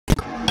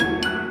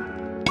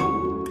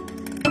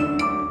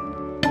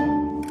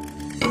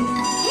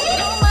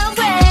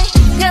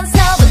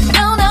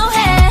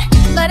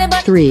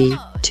3,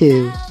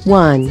 2,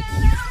 1.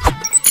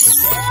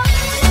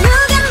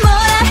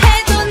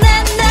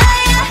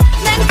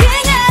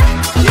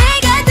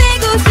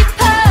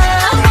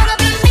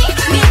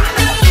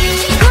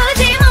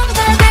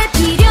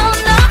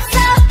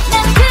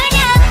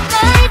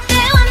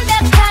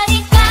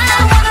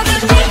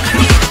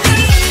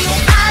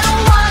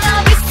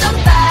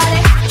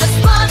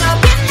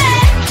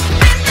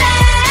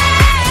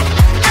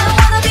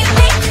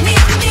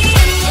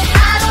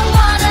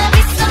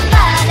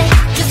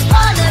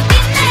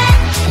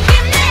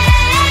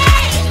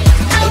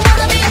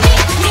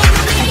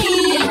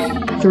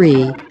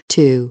 Three,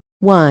 two,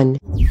 one.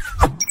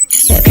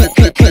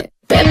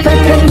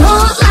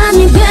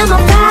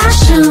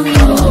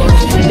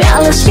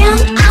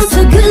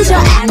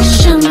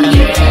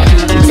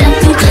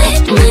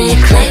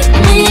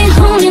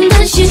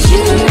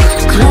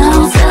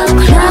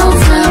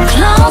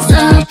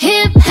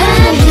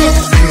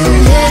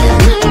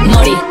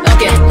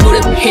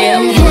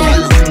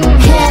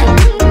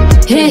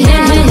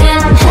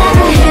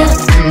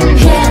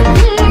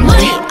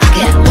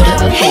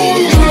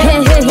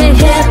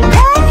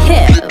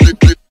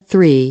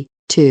 Three,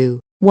 two,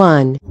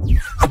 one.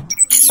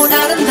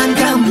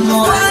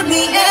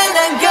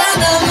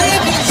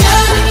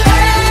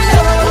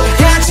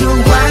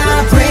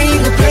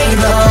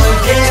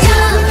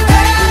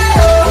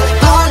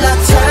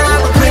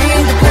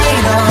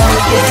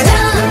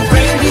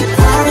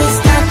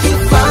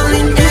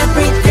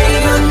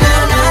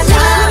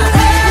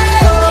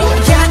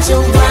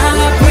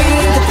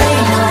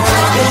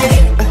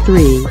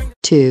 Three,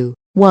 two,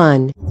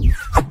 one.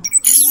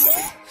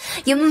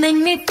 You make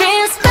me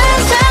feel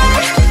special.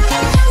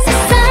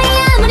 세상이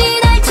아무리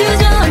날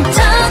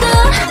주저앉혀도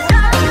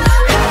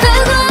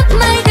그곳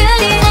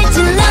말들이 날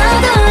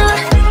찔러도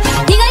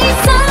네가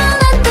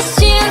있어난 뜻이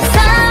항상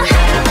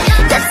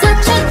That's what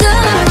you do.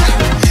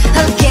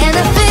 How can I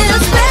feel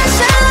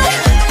special?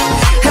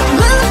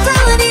 아무것도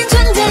아닌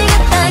존재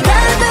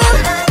같다가도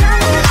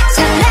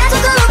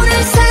잘해줘도 내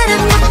사람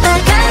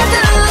같다가도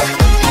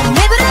내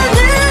부르는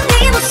네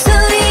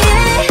목소리에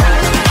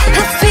I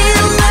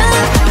feel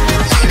love.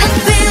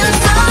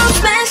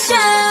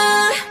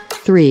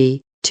 3,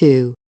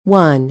 2,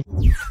 1.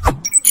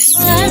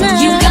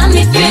 You got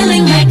me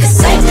feeling like a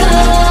psycho,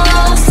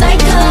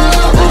 psycho.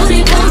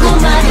 우리 보고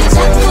말해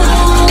자꾸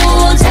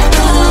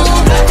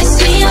다시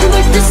안 볼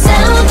듯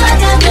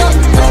싸우다가도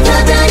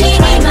떠다니니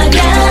말야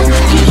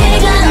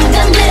이해가 안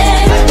간대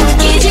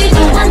웃기지도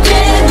않대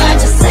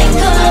맞아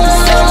psycho,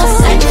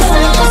 psycho.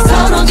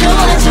 서로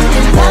좋아지는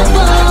바보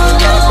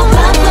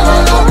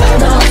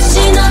너 없이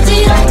너질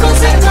않고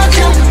슬퍼져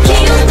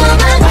기운도 막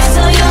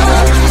없어요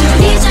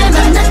둘이 잘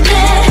만났대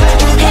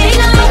Hey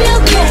love you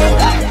girl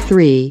 3,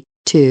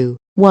 2,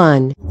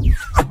 1.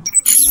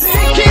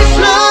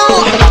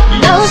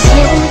 Lo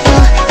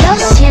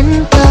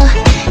siento,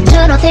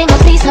 yo no tengo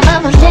prisa,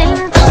 vamos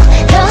lento.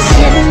 Lo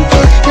siento,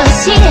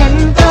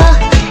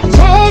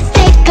 let's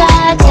take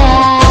our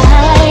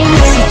time.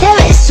 Si te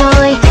ves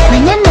hoy,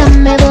 mañana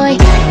me voy.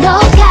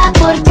 Loca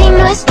por ti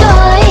no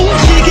estoy.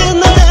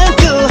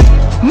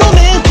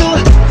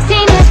 Si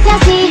no es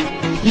así,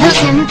 lo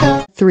siento.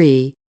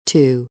 3,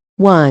 2,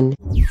 1.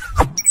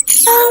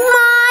 Oh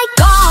my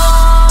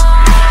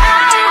God,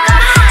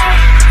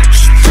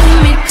 she took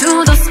me to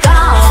the sky.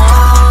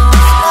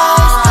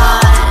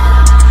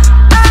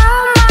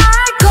 Oh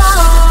my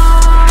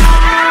God,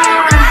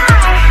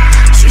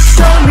 she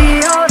showed me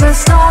all the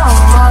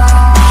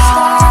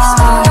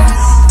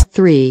stars.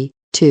 3,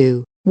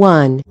 2,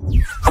 1.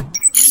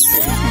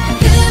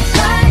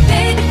 Goodbye,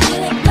 baby,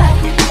 goodbye.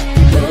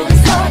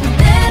 그래서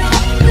그대로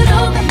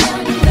들어가면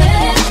돼.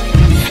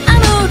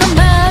 아무도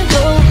말고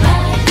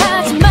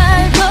하지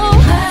말고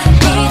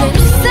이대로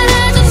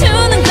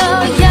사라져주는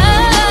거야.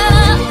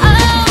 Oh,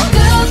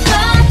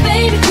 goodbye,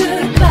 baby,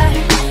 goodbye.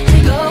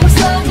 즐거워서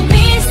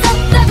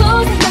재밌었다고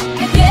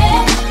생각할게.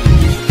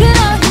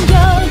 그러면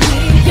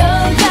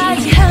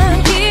여기까지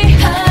하기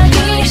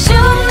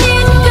쇼는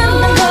끝난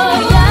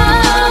거야.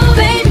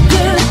 Baby,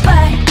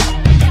 goodbye.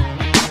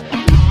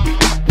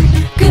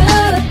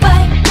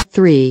 Goodbye.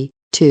 3,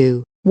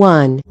 2,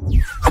 1.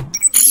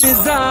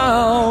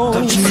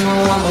 Don't you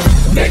know I'm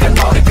내가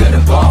너를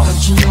끌어봐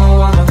Don't you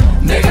know I'm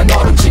내가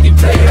너를 움직인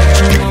player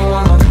Don't you know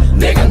I'm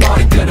내가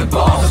너를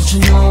끌어봐 Don't you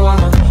know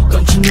I'm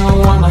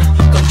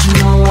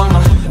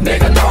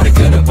내가 너를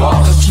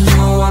끌어봐 Don't you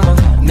know I'm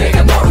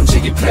내가 너를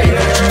움직인 player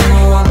Don't you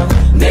know I'm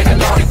내가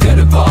너를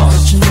끌어봐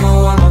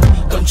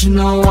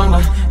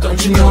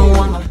Don't you know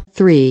I'm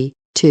 3,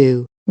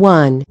 2,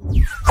 1.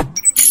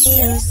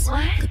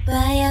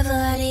 Goodbye,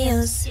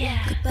 varios.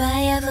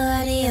 Goodbye,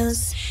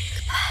 varios.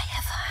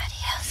 Goodbye,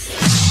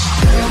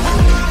 varios.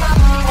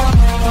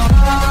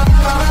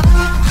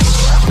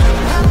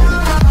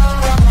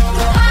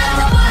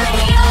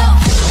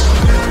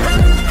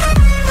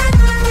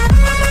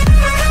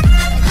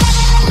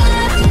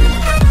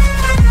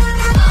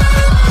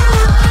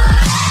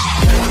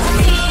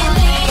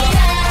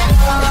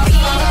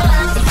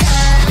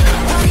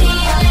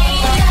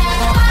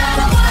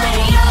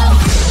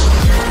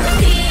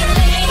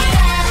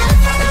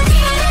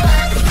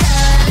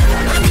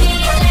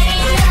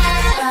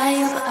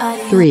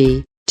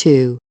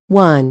 2,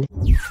 1.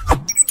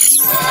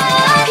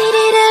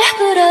 피리를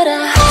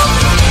불어라.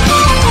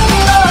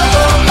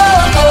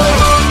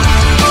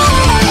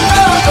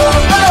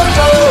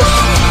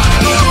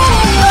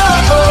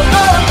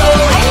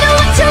 I know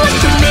what you want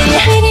from me.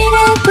 피리를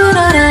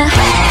불어라.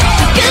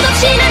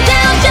 끝없이 날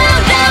down, down,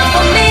 down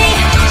for me.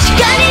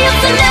 시간이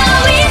없어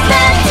now, it's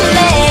not too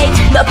late.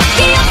 너밖에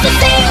없어,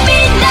 save me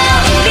now,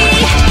 me.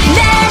 난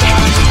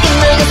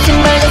emergency,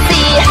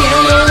 emergency.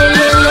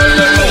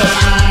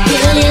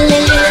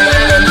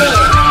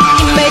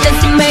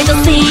 Emergency,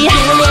 emergency.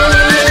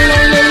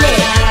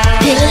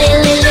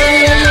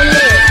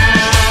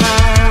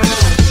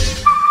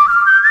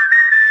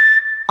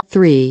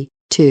 3,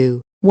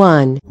 2,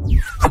 1.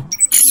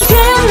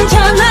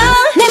 괜찮아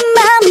내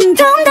맘은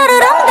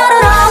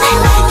덩다라랑다라랑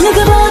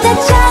누구보다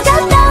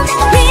작았던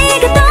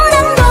네가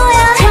떠난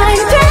거야 잘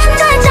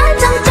된다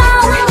짱짱짱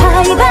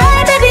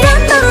바이바이 베이비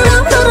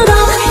런런런런런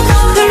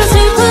별로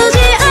슬프지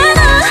않아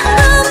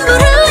눈물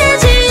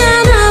흘리지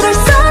않아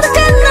벌써 다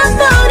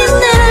끝나버린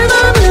내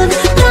맘은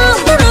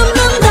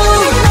런런런런런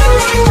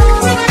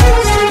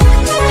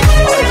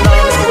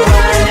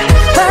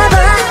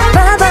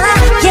봐봐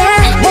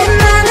yeah 내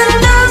맘은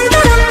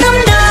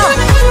런런런런런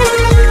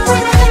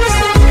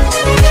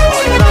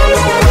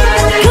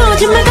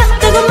거짓말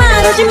같다고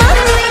말하지마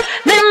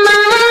내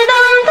맘은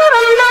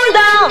덤덤덤덤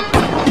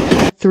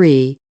 3,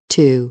 2,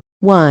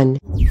 1.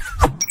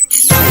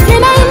 내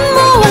마음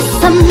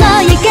모아서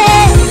너에게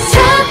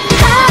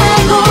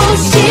전하고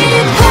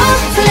싶어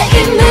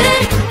설레임을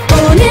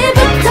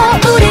오늘부터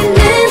우리는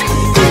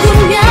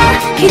꿈꾸며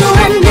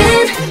기도하는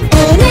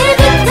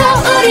오늘부터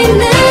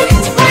우리는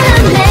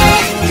바람에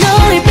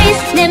노을빛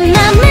내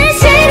맘을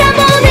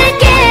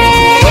실어보낼게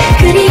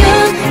그리운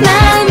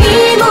마음이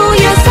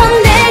모여서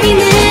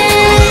내리는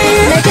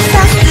날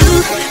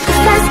그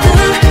사스쿠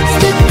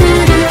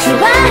스쿠를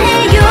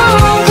좋아해요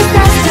그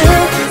사스쿠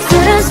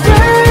스쿠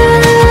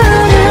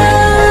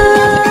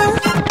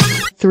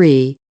 3,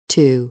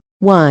 2,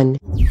 1.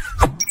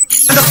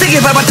 더 세게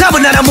밟아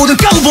답은 알아 모든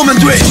까고 보면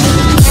돼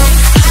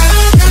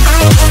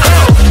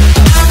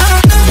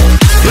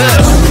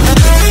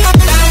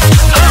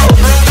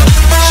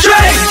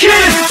Straight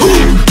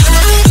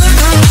kick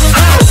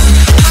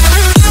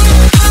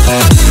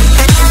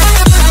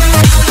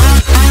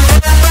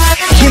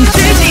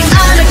힘들지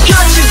않아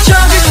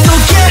거칠적인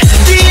속에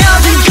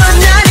뛰어든 건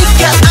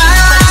나니까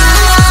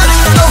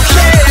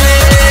Okay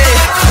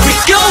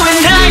We're going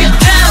higher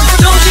down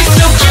조직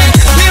속에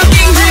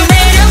빌딩들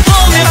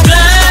내려보면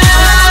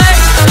fly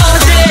all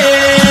day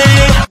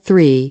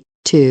 3,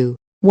 2,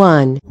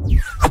 1.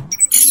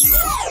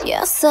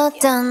 You're so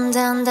dun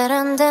dun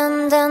dun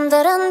dun dun dun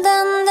dun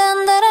dun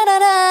dun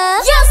dun.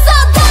 You're so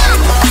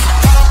dumb.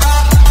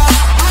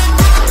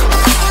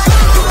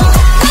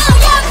 Oh,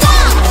 you're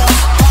dumb.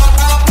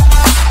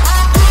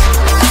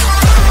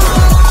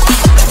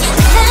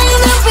 나의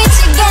눈빛이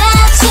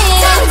같이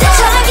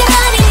저기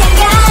어린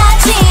것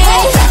같이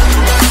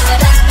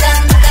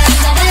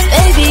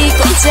Baby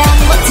꼼짝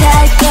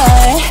못할걸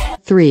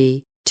 3,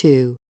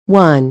 2,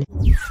 1.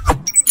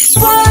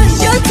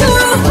 You're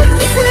too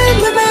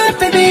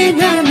baby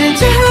나는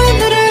저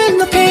하늘을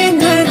높이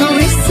날고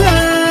있어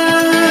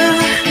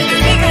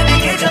네가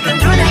내게 잡은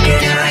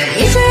눈앞이야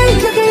이제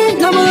여기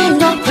너무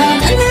높아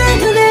난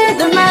눈에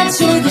널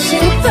맞추고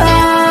싶어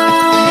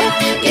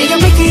Yeah,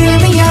 you're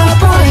making me your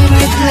boy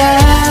with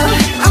love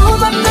Oh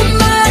my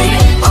mind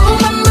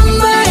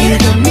You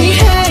got me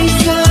high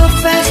so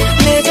fast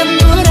내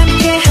전부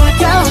함께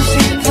하고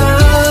싶어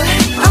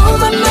Oh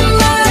my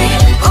mind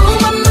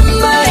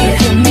You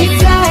got me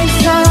fly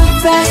so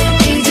fast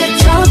이제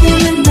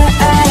저기는 나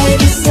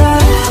알겠어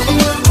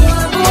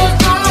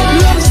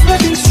Love is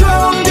nothing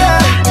stronger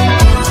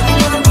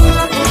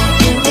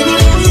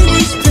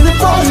Feel the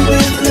body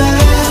with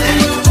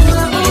love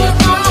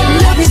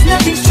Love is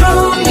nothing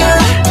stronger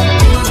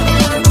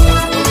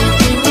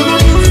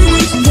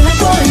Feel the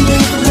body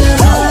with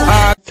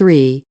love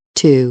 3,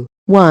 2,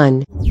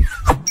 1.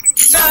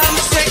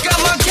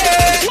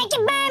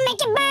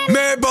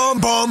 매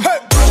bomb hey.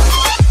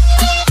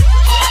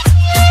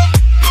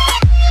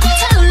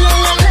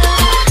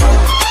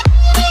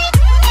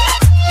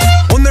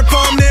 오늘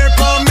밤 내일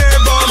밤 매일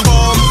밤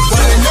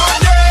Walling all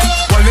day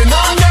Walling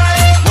all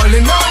night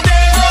Walling all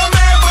day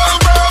매일 밤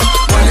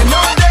Walling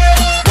all day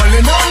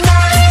Walling all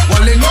night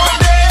Walling all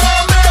day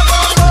매일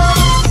밤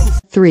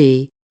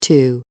 3,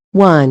 2,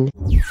 1.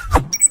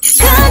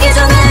 가기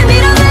전에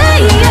밀어내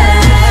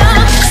yeah.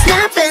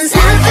 Snapping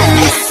snapping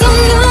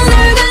손눈을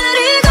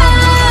가리고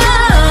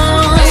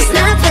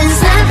Snapping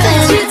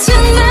snapping 지친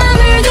맘을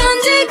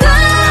던지고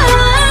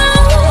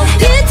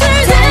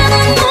비틀대는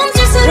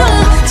몸짓으로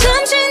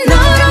잠시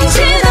너랑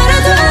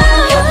지나려도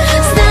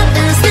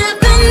Snapping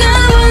snapping I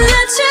won't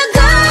let you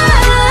go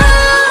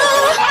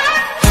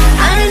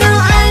I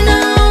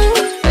know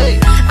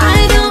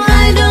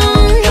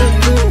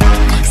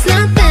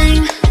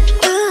Snapping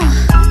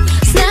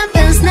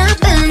snapping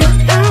snapping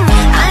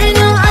I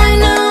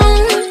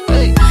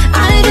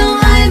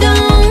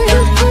know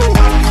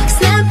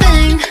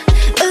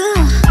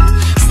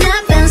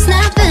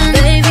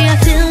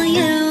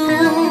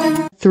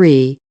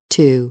 3,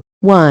 2,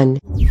 1.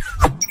 Don't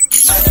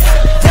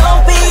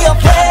be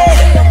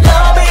afraid,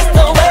 love is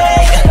the way.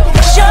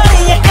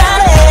 Surely you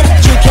got it,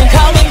 you can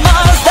call me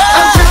monster.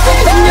 I'm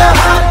trapped in your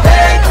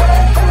heartbeat.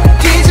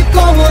 뒤집고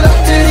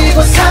무너뜨리고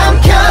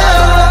삼켜.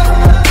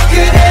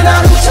 그래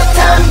넌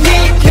훔쳤단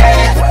믿게.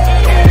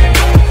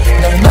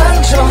 널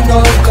만져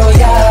놓을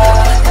거야.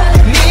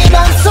 네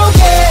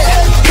맘속에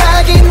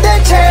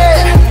각인된 채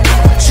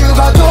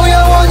죽어도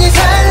영원히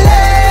살래.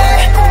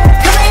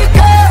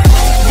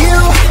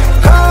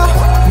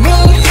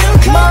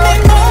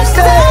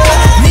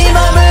 네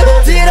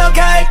맘을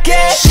들어갈게.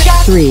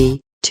 3,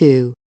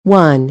 2,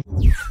 1.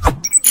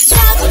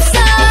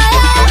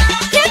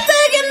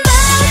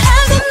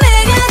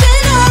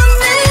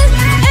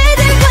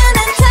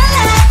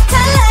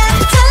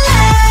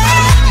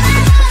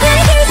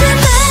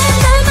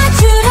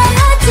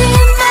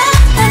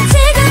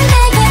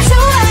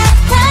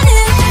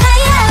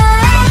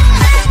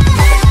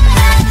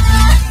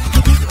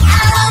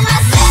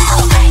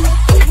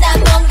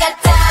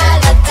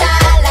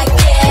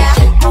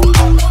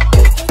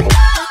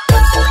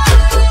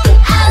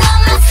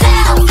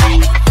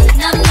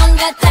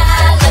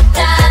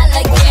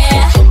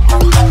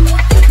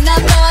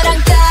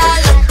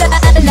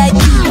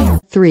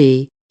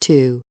 Three,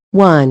 two,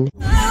 one.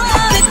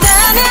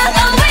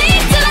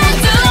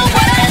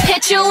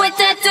 Hit you with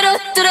that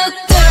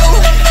do-do-do-do.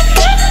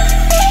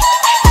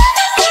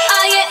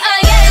 Oh yeah, oh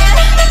yeah.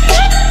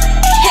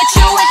 Hit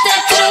you with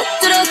that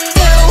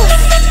do-do-do-do.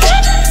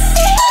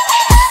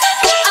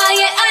 Oh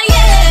yeah, oh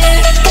yeah.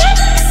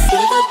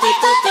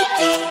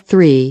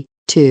 3,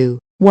 2,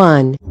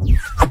 1.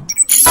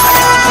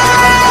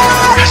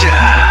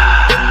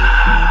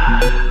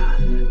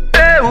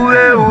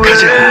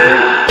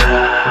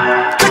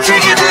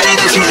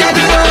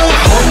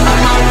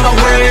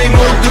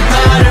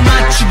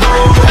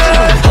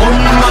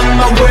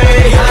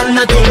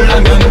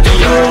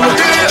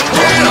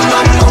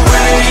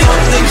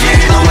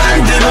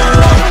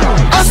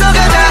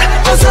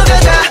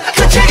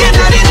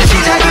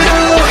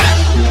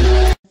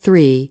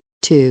 Three,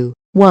 two,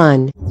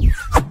 one.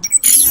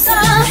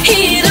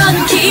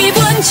 이런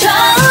기분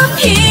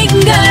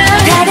처음인가.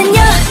 다른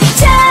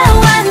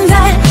여자와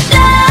달라.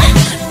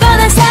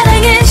 뻔한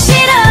사랑은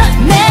싫어.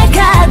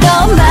 내가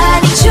더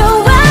많이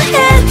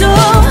좋아해도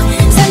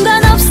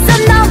상관없어.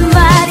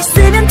 너만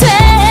있으면 돼.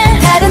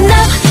 다른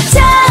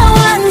여자와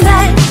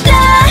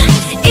달라.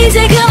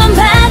 이제 그만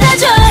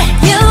받아줘.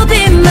 You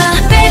be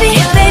my baby,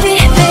 baby,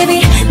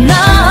 baby. 너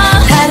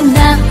다른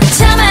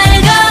남자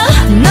말고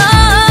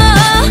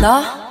너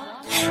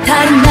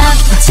다른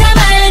남자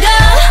말고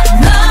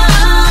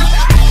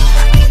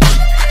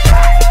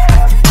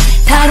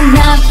다른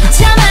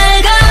남자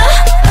말고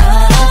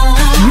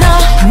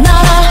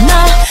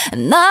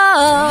no.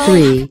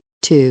 3,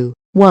 2,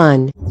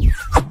 1.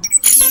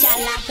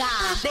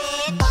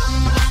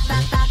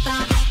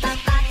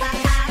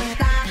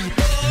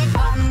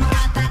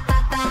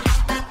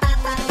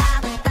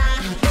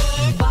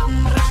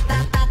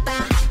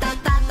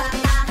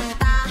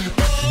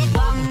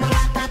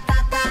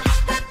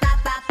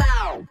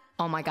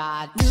 Oh my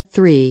god.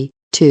 3,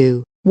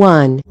 2,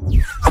 1.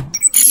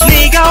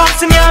 네가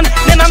없으면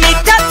내 맘이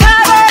다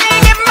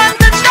타버리게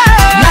만든다.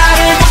 나를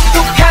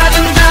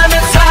독독하든다면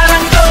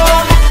사랑도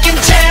묶인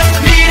채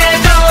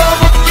미래도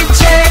묶인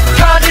채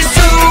가질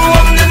수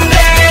없는데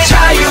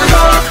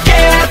자유롭게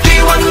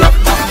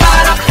비워놓고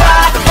바라봐.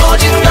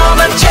 오직 너만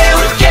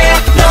채울게.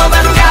 너만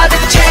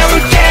가득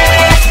채울게.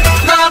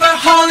 Lover,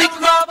 holy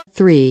lover.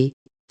 3,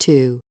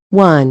 2,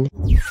 1.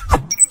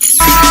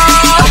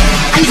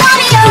 널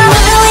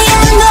위한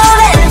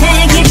노래를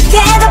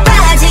깊게도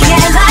빠지게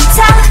맡아.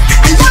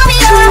 널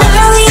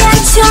위한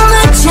춤을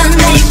춰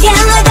내게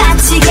널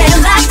다치게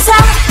맡아.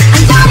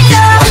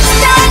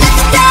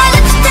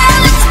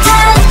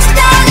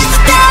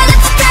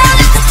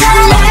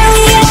 널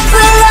위해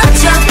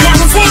불러줘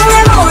평생을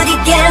못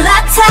잊게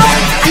맡아.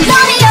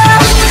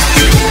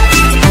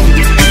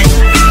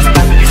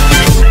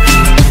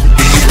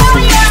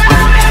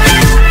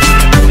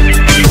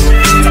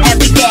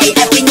 Every day,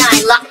 every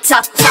night, locked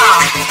up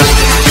top.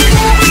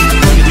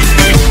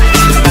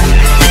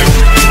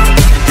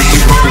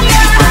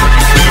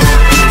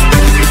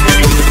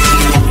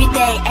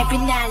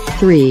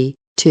 3,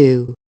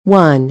 2,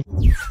 1.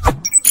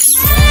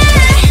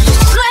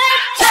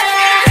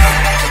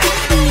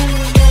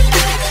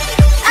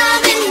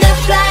 I'm in the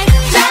flight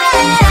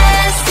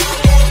dress.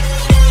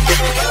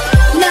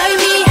 널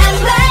위한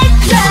flight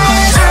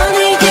dress. 오늘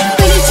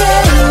기분이 좋아.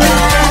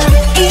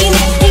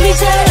 이미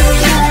좋아.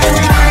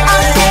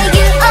 I'll take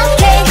you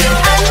okay.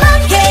 I'm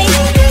okay.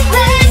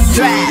 Let's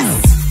dress.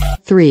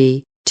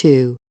 3,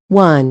 2,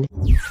 1.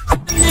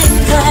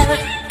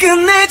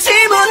 끝내지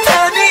못한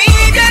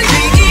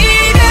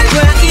이별과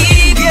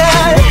이별.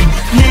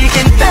 내겐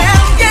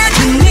남겨진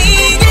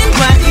이별과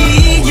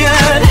이별.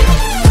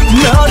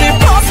 너를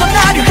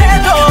벗어나려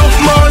해도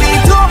멀리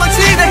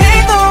도망치려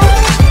해도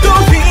또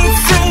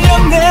휩쓸려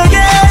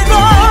내게로.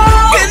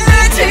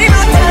 끝내지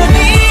못한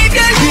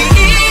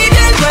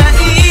이별과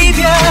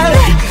이별.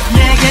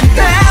 내겐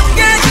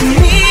남겨진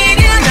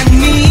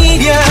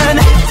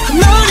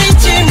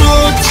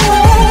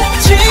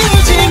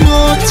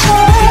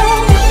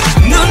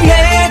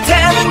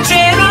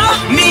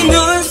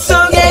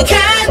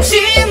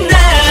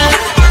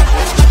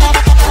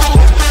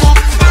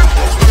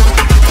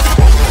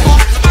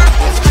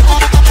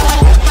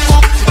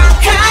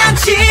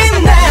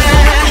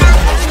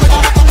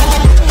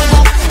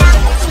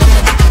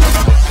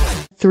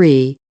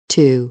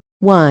 2,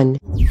 1.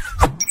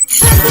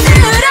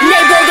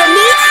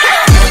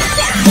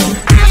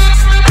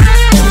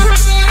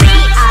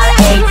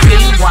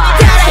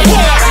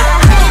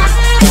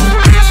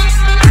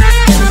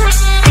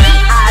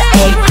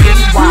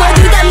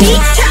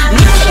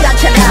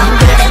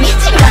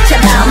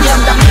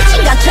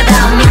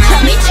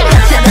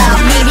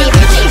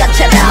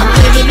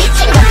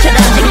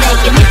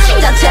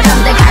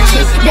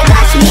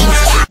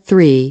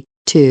 Three,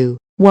 two,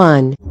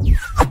 one.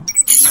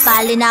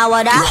 빨리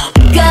나와라.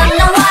 Girl,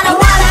 나와라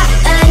와라.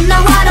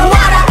 나와라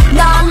와라.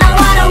 너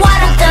나와라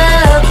와라.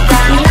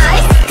 From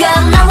night.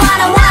 Girl,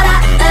 나와라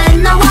와라.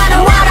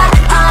 나와라 와라.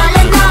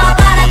 얼른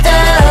넣어봐라.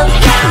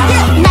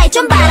 날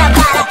좀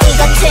바라봐라.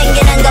 이거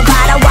챙기는 거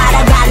봐라. 와라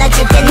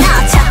안아줄게 너.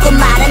 자꾸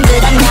말 안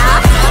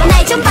들었나.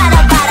 날 좀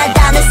바라봐라.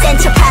 더는 센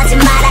척하지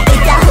마라.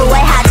 이따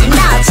후회하지 너.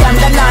 좀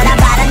더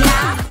놀아봐라 너.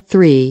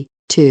 3,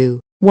 2,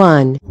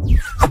 1.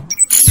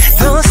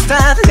 Don't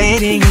stop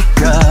letting it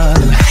go.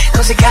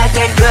 Cause I got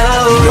that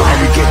glow.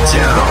 I'ma get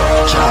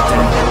down,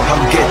 jumping,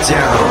 I'ma get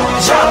down,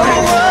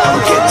 jumping,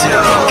 I'ma get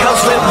down.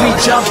 Cause when we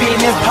jump in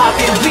and pop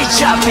it, we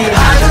chop it.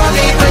 I don't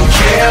even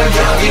care,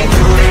 여기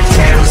눈을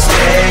태운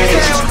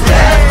stage.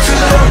 Left to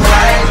the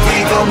right, we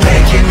gon'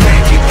 make it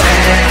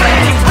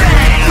bang.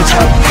 Put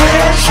your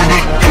hands in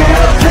the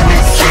air, let me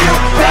see you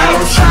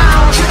bounce.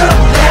 To the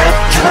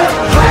left, to the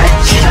right,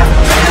 to the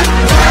left.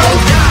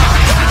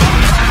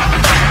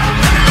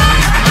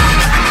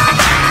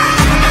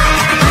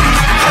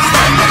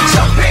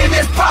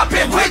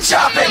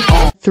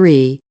 Chopping.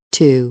 3,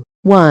 2,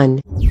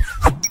 1.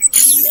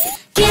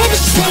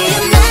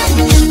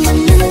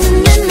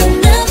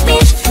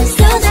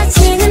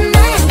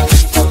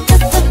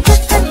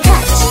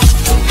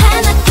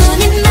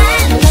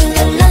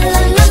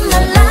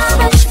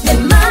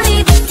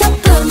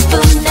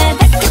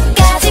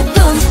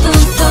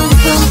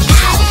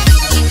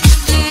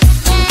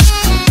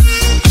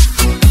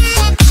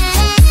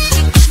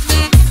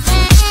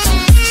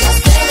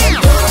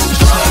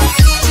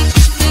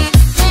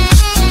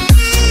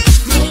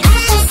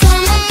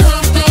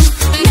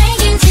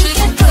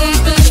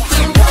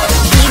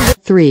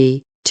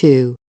 Three,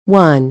 two,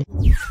 one.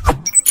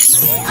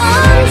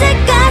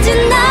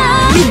 언제까지나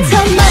미처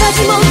말하지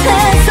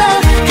못해서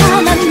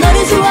다만 너를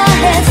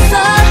좋아했어.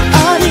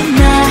 어린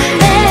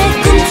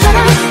나의 꿈처럼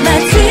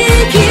마치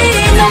긴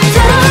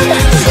놈처럼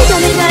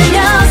시간을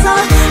날려서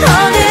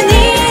어른이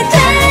될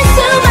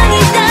수만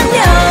있다면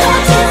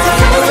세상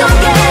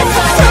속에서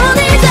손을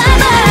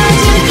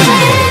잡아줄게.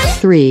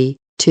 3,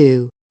 2,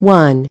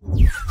 1.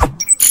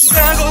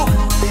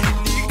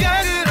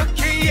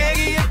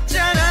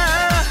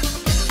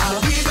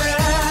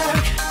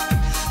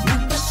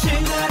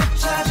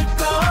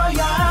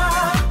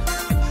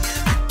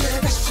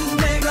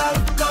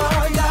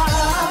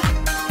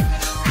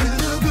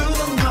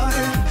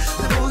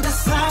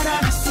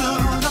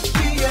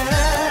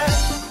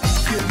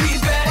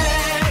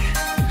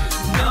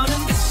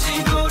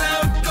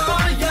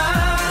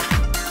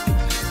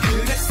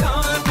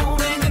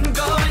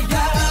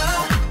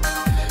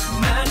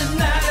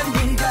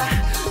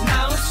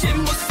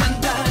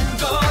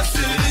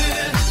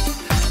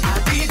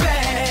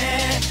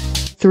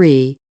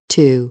 Three,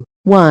 two,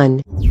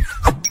 one.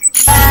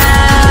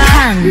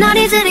 널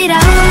잊으리라.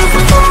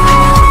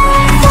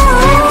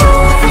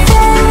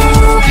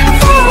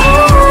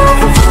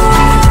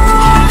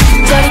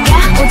 저리가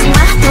오지마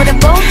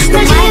돌아보지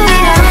널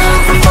지우리라.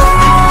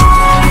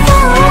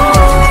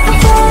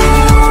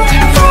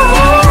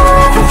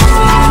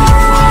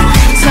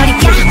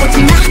 저리가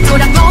오지마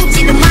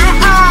돌아보지도 마.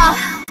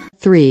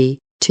 3,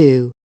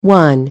 2,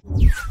 1.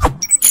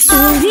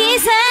 우리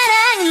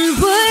사랑은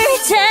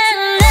불타는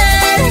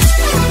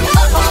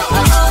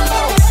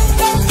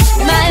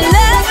My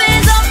love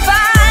is on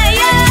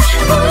fire.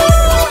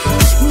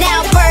 Now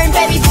burn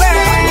baby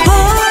burn.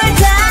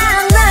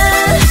 불타는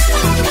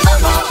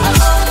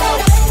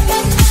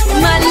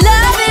My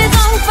love is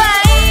on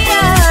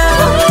fire.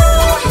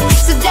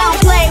 So don't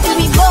play with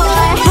me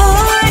boy.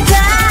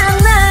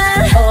 불타는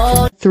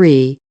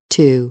 3,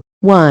 2,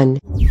 1.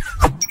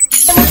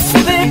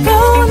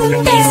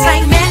 It's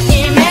like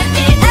magic,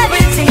 magic,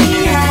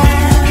 everything.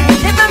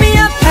 내 맘이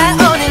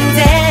아파오는데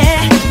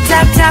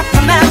답답한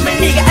맘을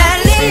네가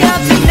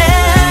알리어주네.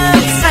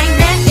 It's like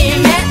magic,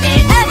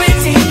 magic,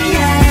 everything.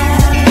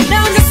 나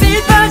혼자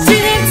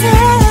슬퍼지는데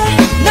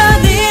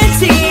너는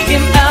지금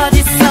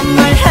어디서 뭘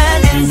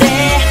하는데.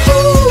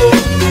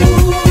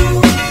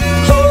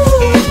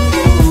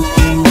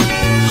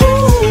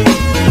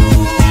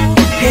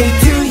 Hey,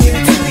 do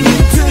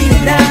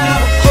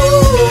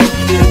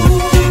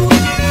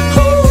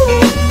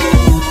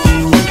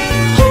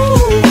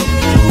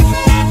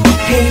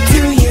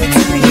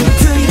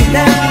you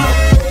now?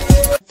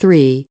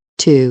 3,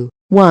 2,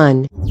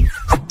 1.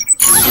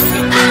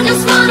 I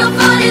just wanna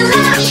fall in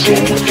love.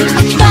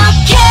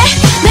 어떻게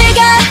내가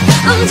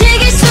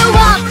움직일 수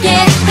없게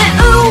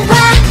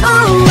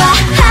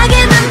우아하게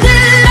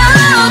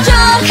만들어줘.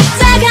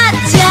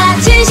 가짜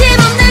진심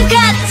없는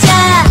가짜.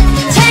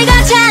 잘가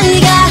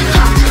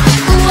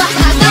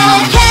우아하게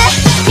해.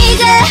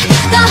 이제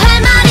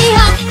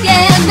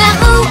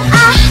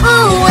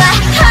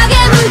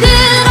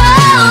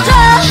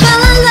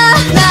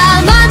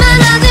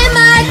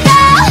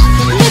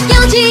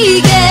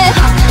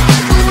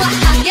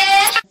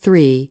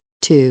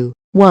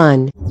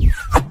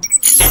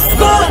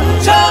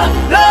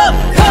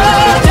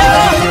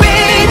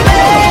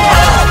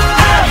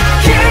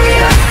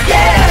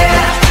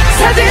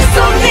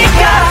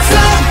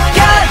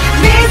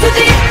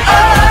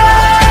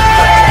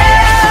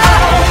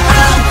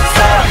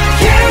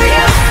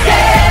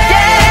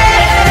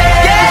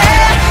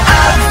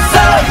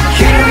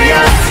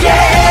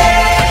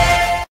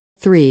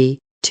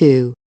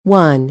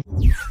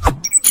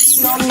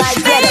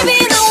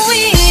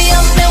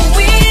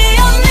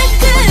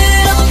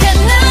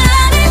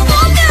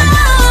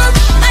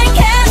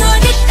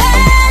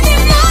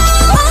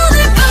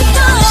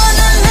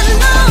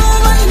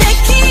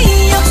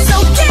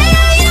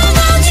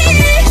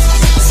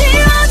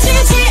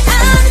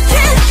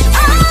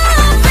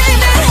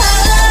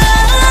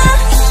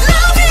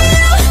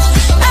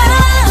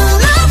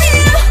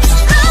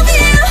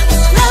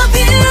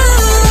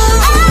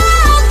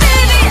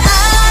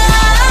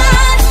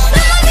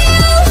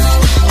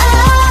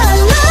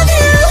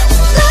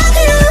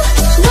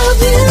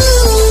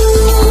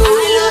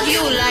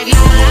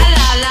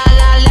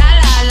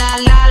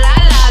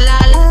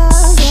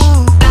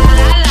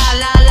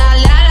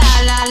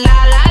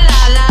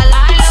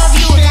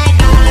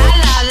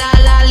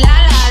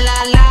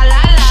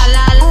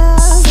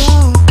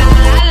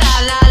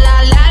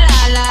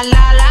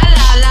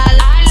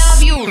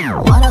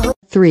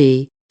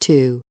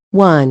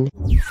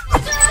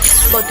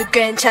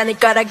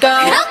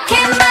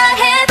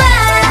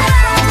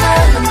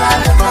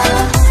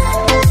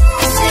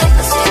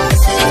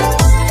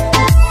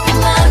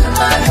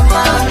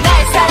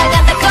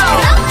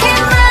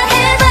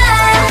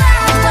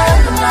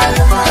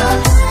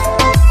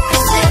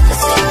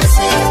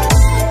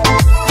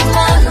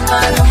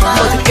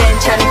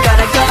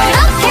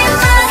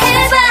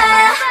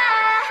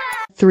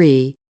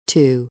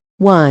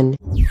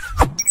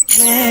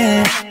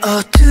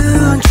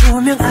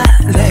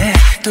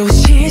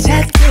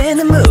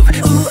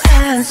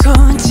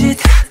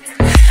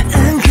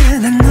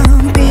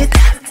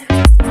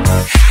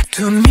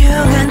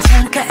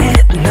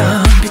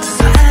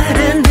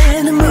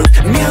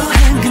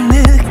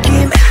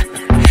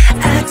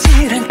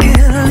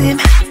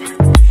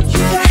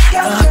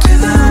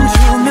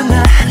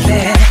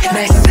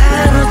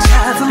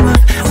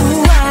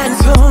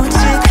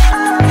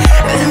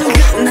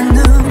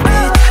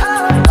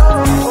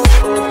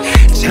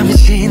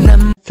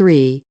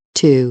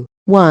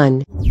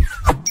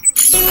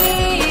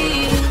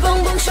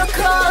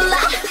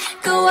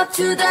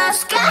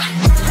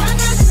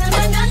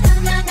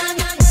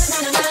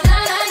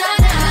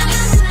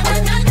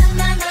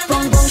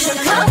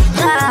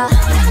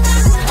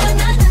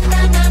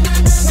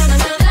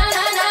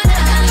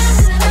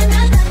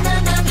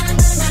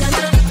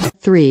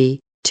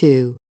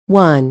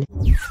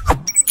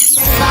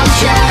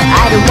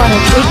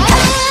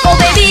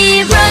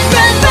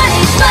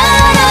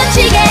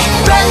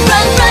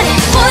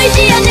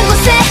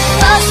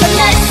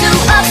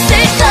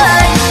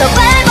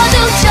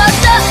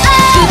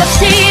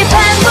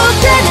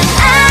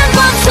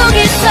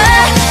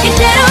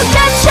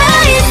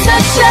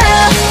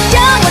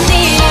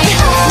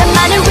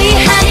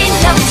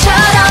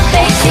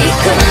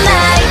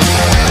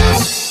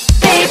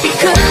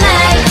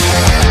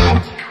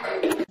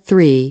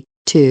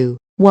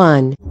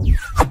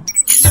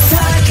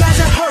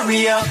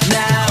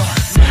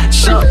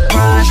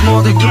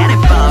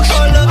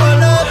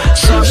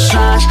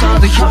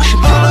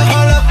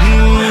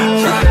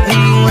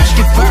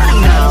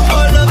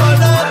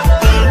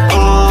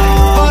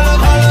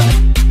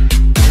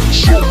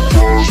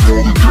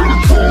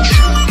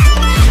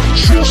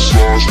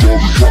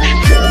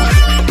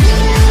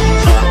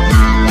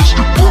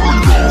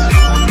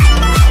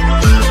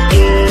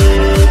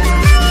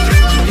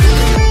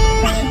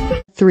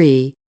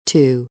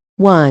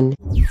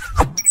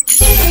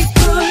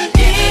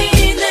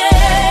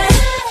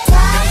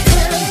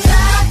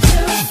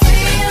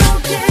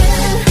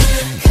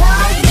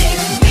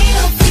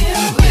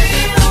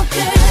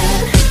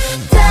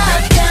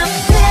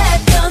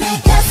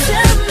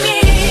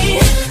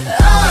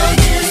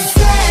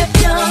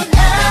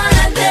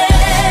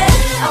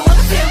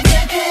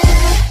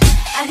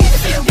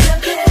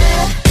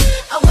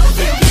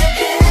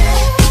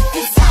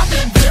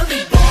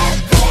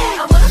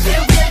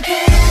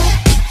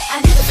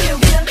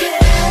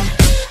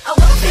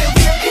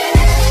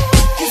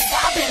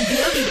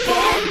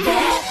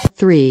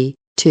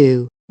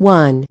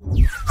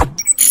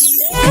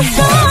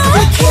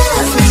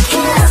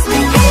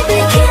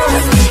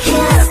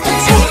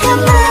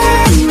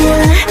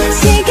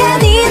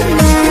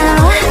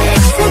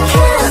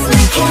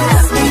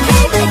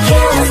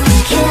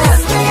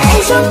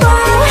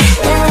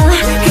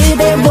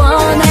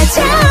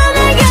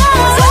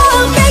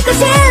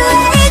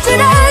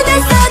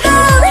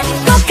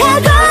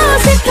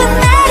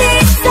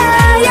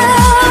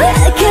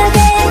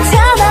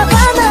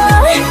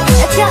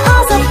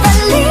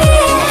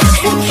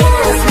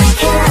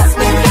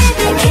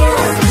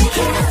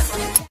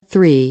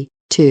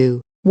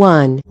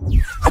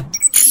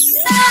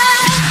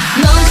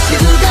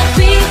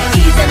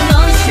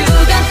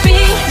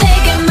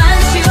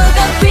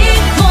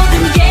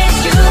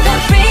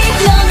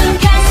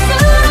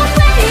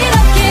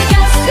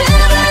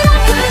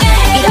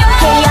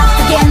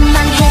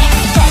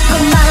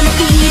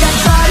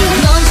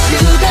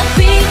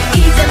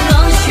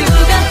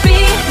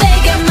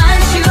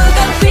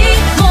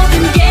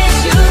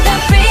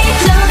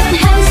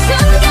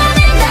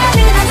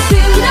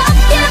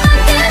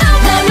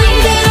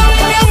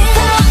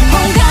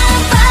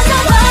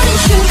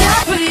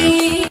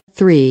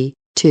 3,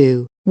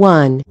 2,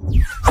 1.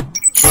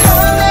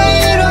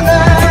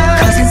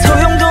 가진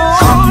소용도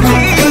없니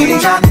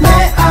내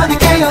안에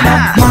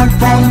깨어나 널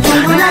본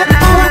누구나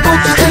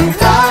불꽃이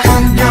든다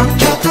분명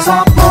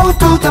곁에서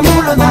모두 다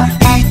물러나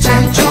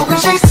이젠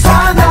조금씩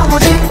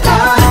사나워진다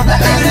나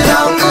으르렁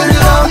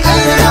으르렁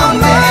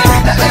으르렁 내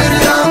나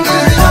으르렁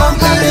으르렁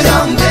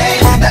으르렁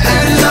내나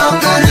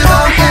으르렁 으르렁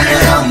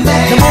으르렁 내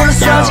너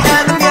물러서지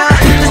않으면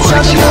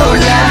저도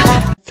몰라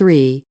 3,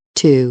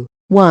 2,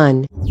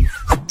 1.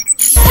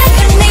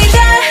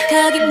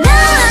 거기 너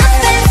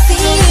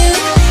fancy you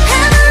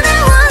아무나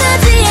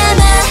원하지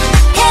않아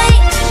Hey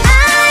I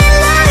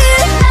love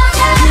you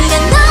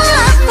네가 너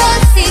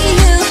fancy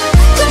you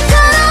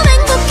꿈처럼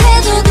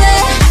행복해도 돼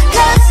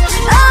Cause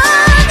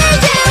only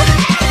you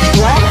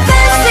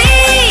fancy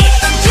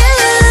you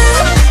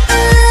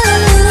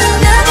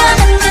너가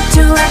남자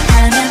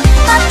좋아하면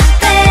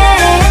어때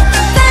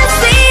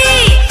fancy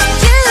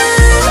you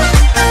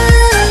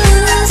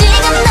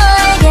지금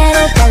너에게로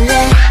갈래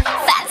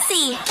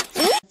fancy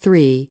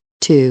 3,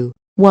 2,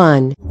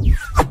 1.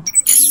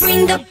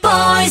 Bring the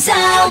boys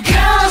out,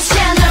 girls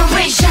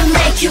generation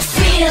make you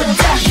feel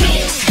the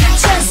heat.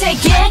 전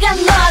세계가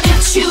너를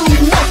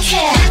주목해.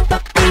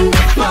 But bring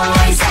the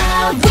boys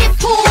out,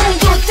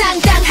 위풍도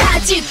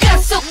당당하지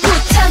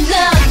가속부터 넌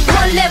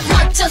원래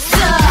멋졌어.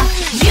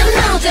 You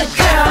know the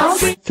girls.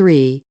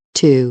 3,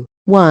 2,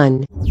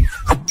 1.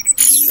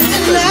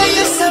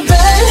 나의 사발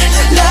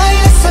나의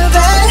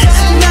사발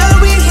날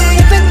위해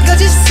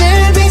예쁜까지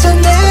쓸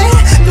빚어내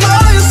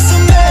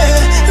너였으면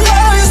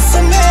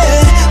너였으면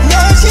널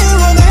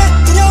지원해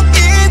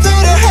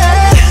여기들을 해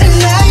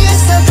나의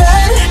사발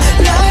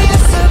날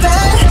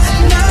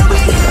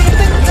위해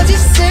예쁜까지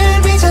쓸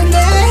빚어내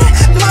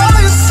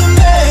너였으면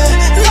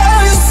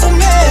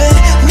너였으면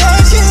널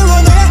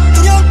지원해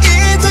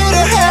여기들을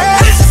해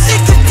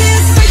Sick of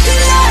this fake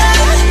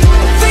love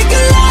fake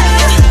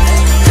love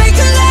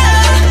fake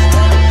love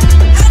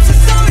I'm so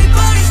sorry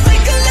but it's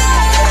fake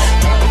love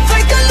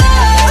fake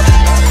love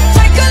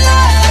fake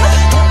love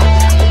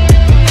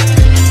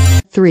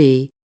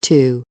 3,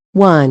 2,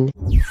 1.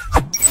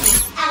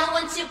 I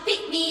want you to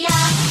pick me up,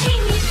 pick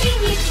me, pick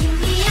me, pick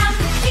me up,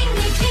 pick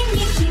me, pick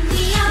me, pick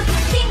me up,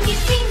 pick me,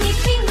 pick me,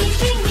 pick me,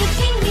 pick me,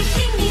 pick me,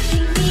 pick me,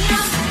 pick me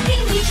up,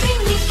 pick me, pick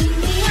me, pick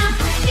me up,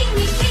 pick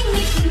me, pick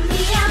me, pick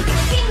me up,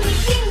 pick me,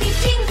 pick me,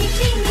 pick me,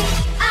 pick me.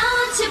 I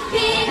want you to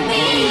pick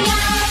me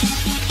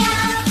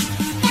up,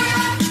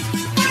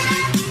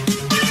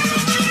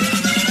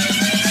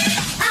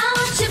 I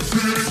want you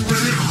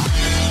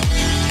to.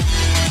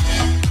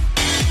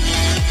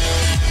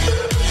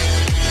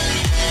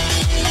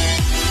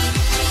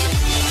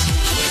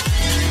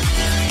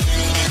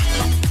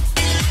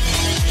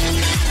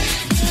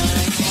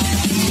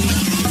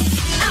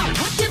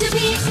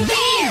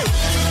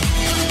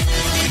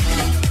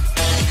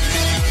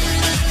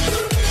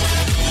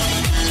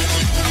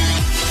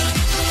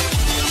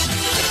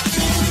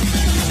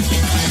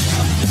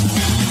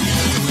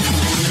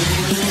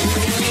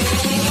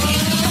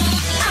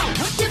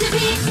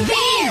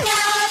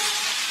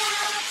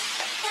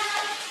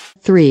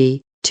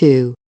 Three,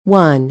 two,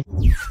 one.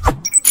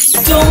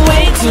 Don't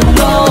wait too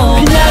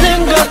long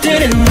빛나는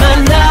것들을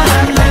만나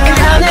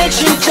그 안에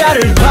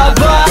진짜를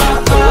봐봐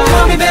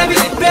Call me baby,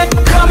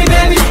 call me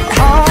baby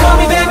Call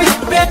me baby,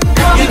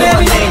 call me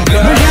baby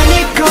널 향해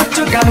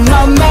걷어가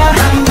맘마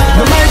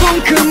너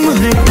말곤 그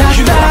문을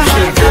닫아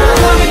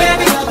Call me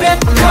baby,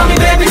 call me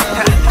baby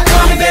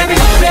Call me baby,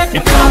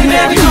 call me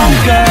baby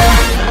girl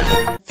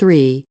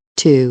 3,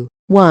 2,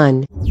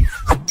 1.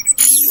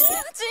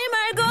 하지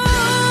말고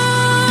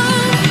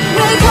날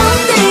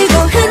건들고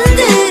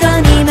흔들어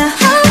네 맘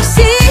없이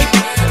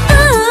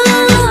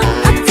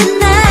어떤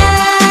날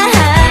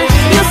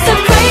You're so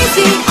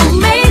crazy,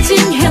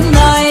 amazing 해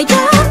너의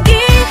여기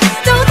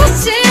또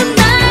다시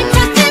날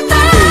찾지 마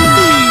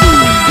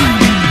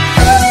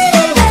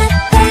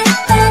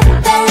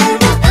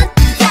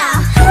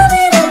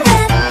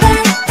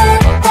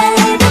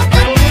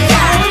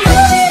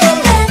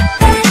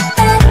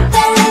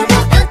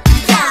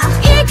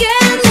이게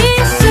네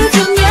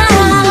수준이야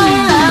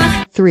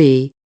 3,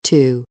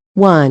 2,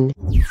 1.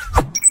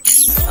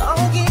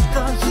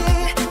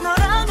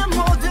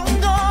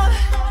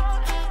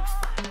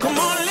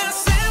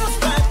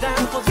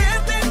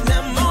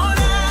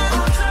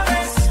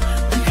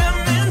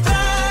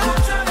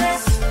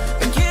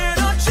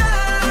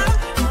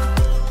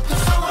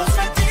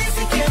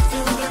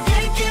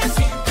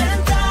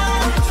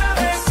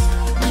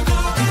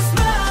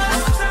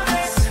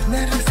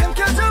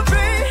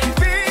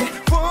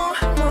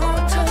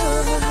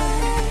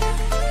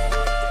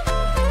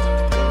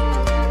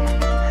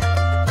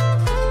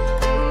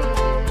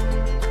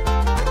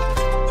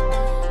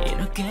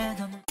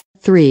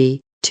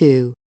 Three,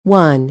 two,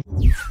 one.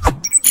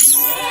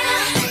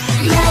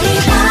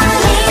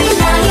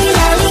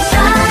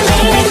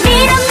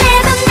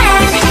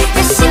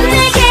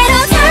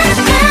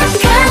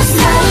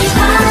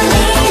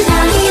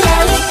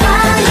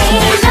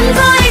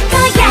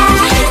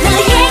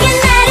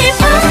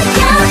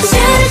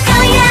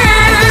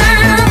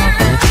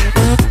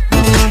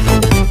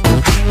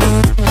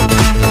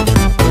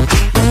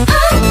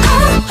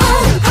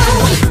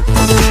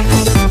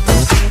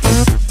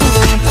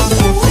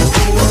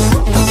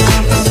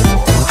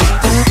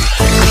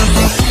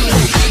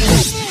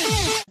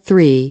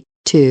 3,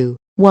 2,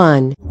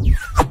 1.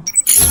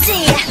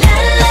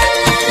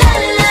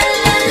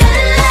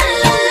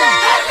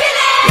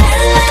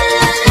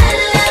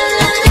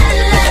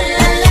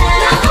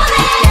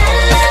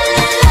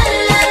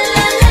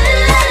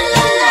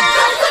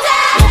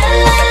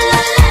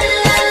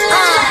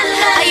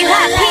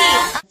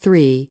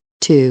 Three,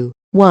 two,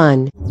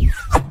 one.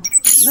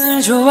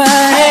 널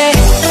좋아해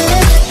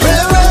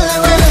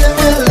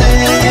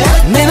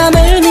내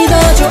맘을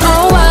믿어줘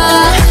oh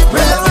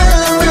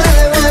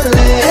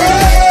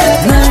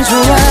널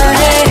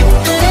좋아해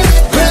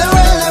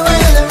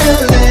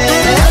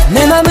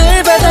내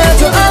맘을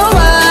받아줘 oh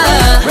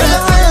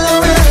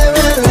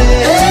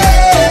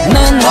넌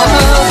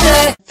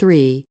어때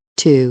 3,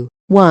 2,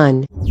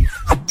 1.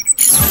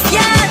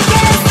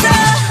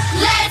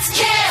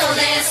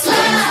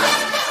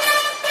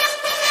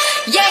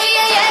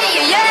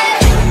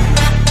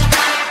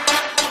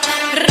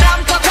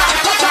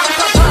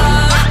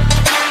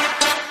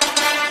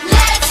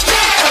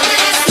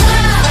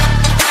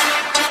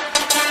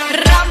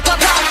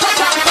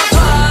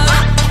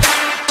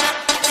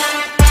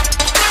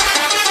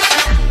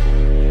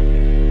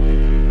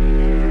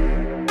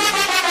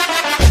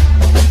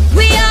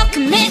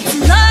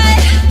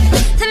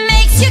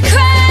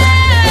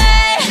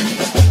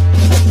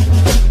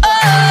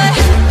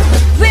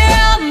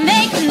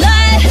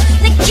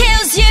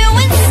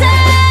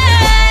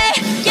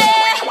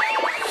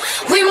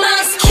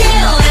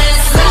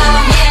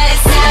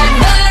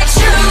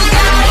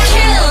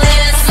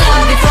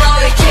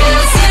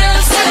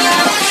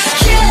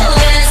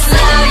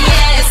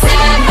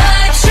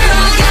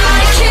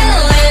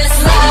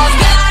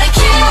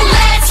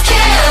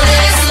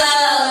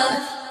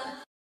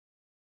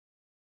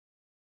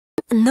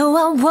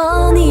 너와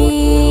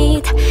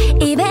원잇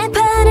입에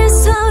바른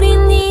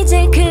소린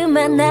이제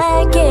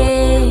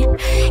그만할게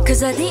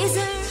Cause I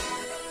deserve.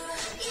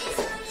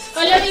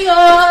 Hola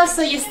amigos,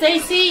 soy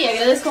Stacy y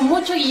agradezco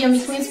mucho a Gwiyomi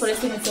Queens por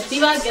esta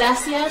iniciativa.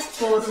 Gracias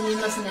por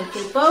unirnos en el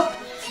K-pop.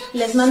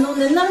 Les mando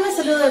un enorme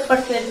saludo de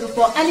parte del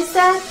grupo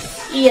Alista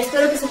y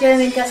espero que se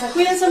queden en casa.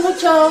 Cuídense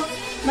mucho.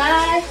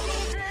 Bye.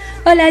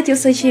 Hola, yo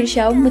soy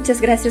Shirshao.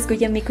 Muchas gracias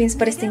Gwiyomi Queens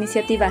por esta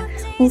iniciativa.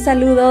 Un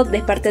saludo de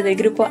parte del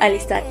grupo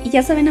Alistar. Y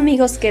ya saben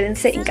amigos,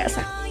 quédense en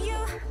casa.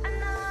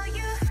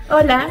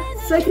 Hola,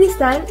 soy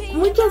Cristal.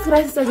 Muchas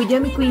gracias a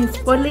Gwiyomi Queens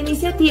por la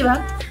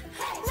iniciativa.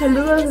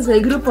 Saludos desde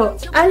el grupo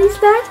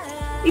Alistar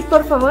y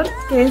por favor,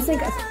 quédense en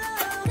casa.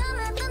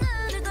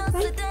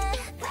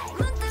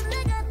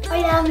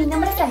 Hola, mi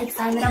nombre es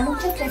Alexandra.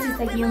 Muchas gracias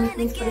a Gwiyomi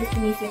Queens por esta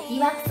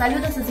iniciativa.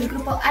 Saludos desde el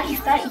grupo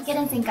Alistar y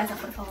quédense en casa,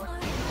 por favor.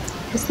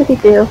 Este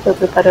video fue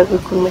preparado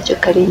con mucho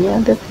cariño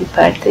de mi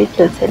parte y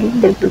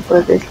del grupo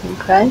de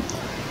Slim.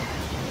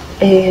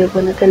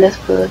 Bueno, ¿qué les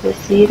puedo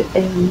decir?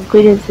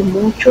 Cuídense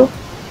mucho,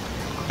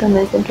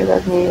 tomen siempre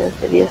las medidas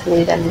de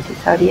bioseguridad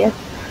necesarias.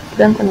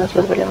 Pronto nos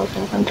volveremos a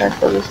encontrar,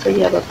 todo esto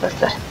ya va a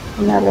pasar.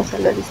 Un abrazo a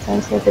la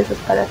distancia, besos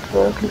para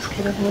todos, los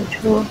quiero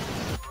mucho.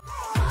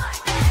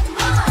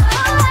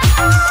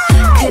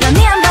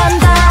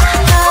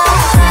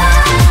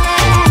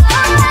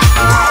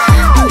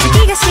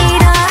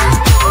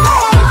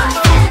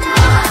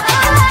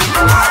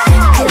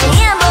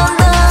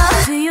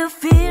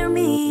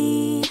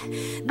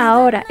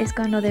 Ahora es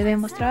cuando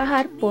debemos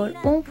trabajar por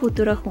un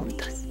futuro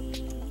juntos.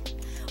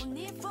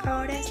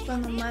 Ahora es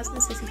cuando más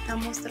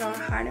necesitamos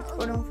trabajar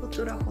por un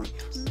futuro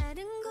juntos.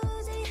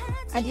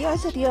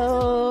 Adiós,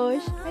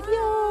 adiós,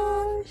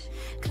 adiós.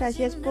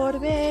 Gracias por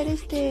ver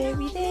este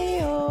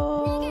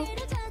video.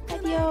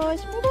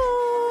 Adiós, bye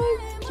bye.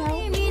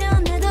 Chao.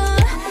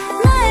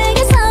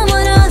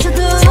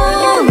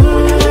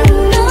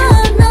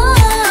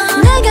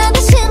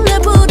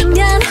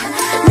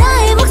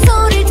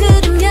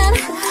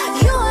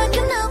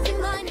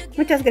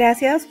 Muchas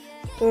gracias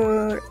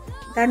por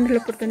darnos la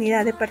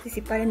oportunidad de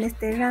participar en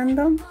este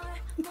random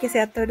y que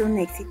sea todo un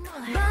éxito.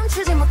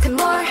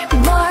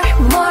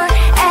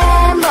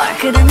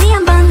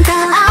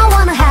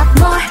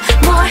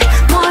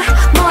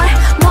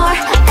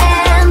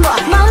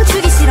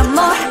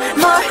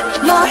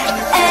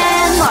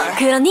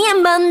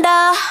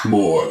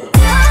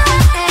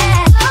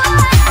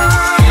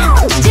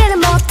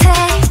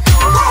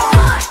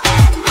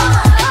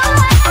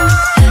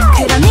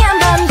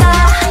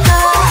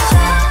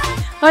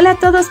 Hola a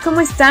todos,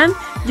 ¿cómo están?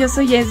 Yo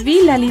soy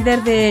Esvi, la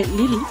líder de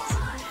Lilith.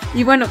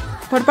 Y bueno,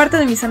 por parte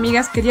de mis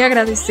amigas quería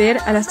agradecer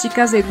a las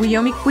chicas de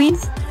Gwiyomi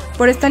Queens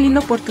por esta linda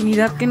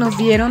oportunidad que nos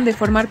dieron de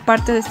formar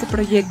parte de este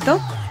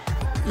proyecto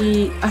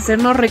y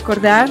hacernos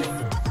recordar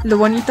lo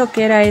bonito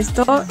que era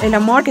esto, el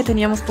amor que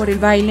teníamos por el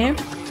baile.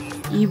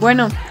 Y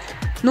bueno,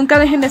 nunca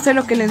dejen de hacer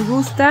lo que les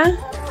gusta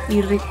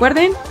y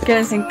recuerden,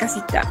 quédense en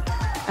casita.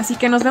 Así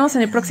que nos vemos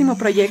en el próximo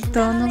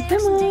proyecto. Nos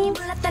vemos.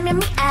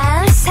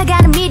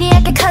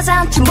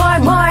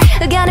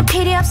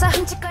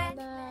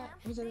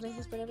 Muchas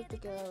gracias por haberte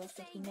quedado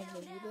hasta el final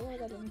del video.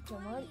 Dale mucho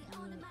amor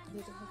y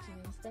les dejo aquí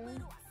en Instagram.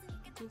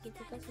 17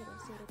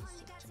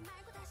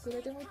 018.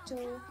 Cuídate mucho.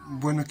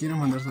 Bueno, quiero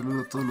mandar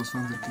saludos a todos los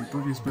fans del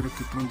K-pop y espero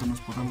que pronto nos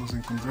podamos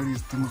encontrar y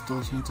estemos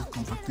todos juntos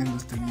compartiendo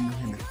este lindo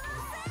género.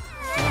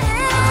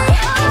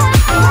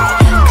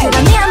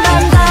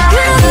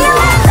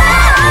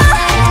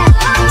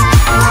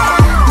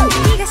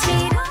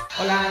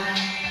 Hola,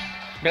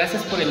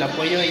 gracias por el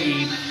apoyo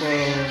y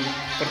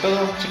por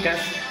todo, chicas,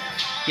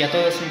 y a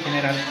todos en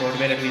general por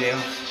ver el video.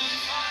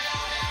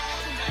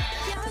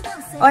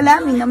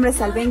 Hola, mi nombre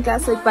es Albenka,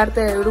 soy parte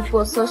del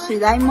grupo Soshi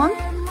Diamond.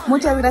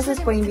 Muchas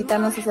gracias por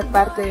invitarnos a ser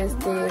parte de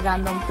este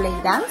Random Play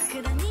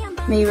Dance.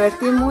 Me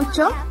divertí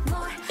mucho.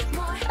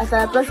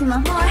 Hasta la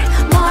próxima.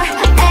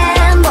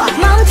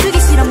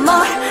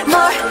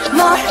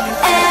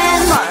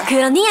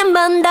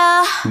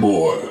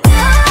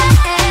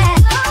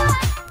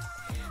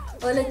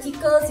 Hola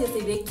chicos, yo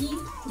soy Becky,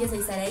 yo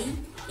soy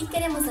Saraí y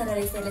queremos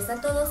agradecerles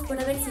a todos por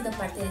haber sido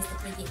parte de este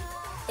proyecto.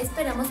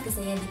 Esperamos que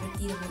se hayan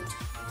divertido mucho.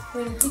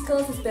 Bueno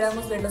chicos,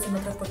 esperamos verlos en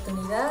otra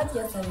oportunidad.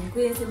 Ya saben,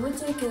 cuídense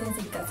mucho y quédense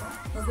en casa.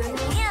 Nos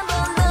vemos.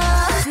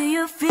 Do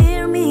you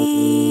feel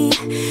me?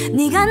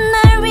 네가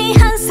날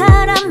위한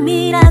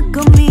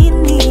사람이라고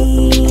믿니?